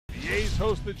Phillies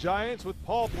host the Giants with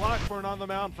Paul Blackburn on the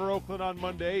mound for Oakland on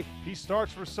Monday. He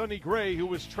starts for Sonny Gray, who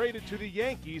was traded to the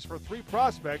Yankees for 3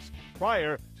 prospects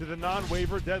prior to the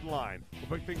non-waiver deadline.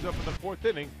 We'll pick things up in the 4th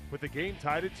inning with the game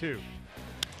tied at 2.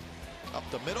 Up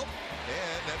the middle,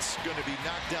 and that's going to be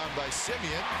knocked down by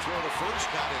Semien. Throw to first,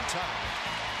 not in time.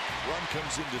 Run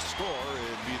comes in to score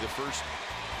and be the first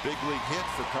big league hit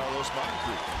for Carlos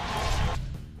Moncrief.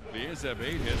 The A's have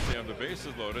 8 hits. They have the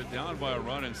bases loaded, down by a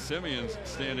run, and Semien's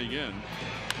standing in.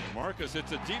 Marcus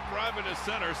hits a deep drive into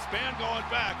center. Span going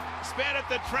back. Span at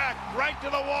the track, right to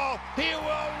the wall. He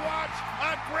will watch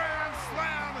a grand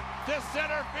slam to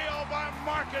center field by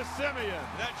Marcus Semien.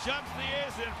 That jumps the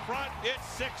A's in front. It's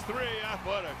 6-3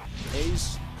 Athletic.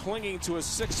 A's clinging to a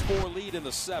 6-4 lead in the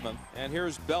 7th, and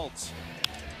here's Belt.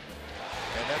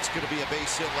 And that's going to be a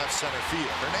base hit left center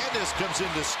field. Hernandez comes in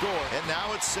to score, and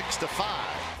now it's 6-5.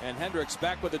 And Hendricks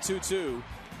back with a 2-2.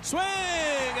 Swing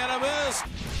and a miss.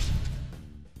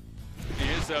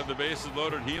 The A's have the bases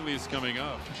loaded. Healy's coming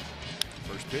up.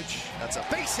 First pitch, that's a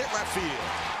base hit left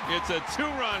field. It's a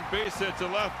 2-run base hit to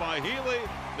left by Healy.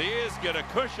 The A's get a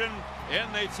cushion,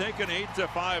 and they take an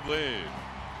 8-5 lead.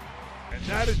 And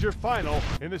that is your final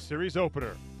in the series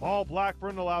opener. Paul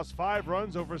Blackburn allows 5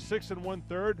 runs over 6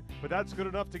 1/3, but that's good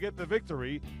enough to get the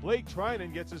victory. Blake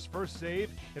Trinan gets his first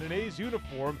save in an A's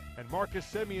uniform, and Marcus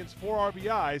Semien's 4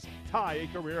 RBIs tie a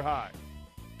career high.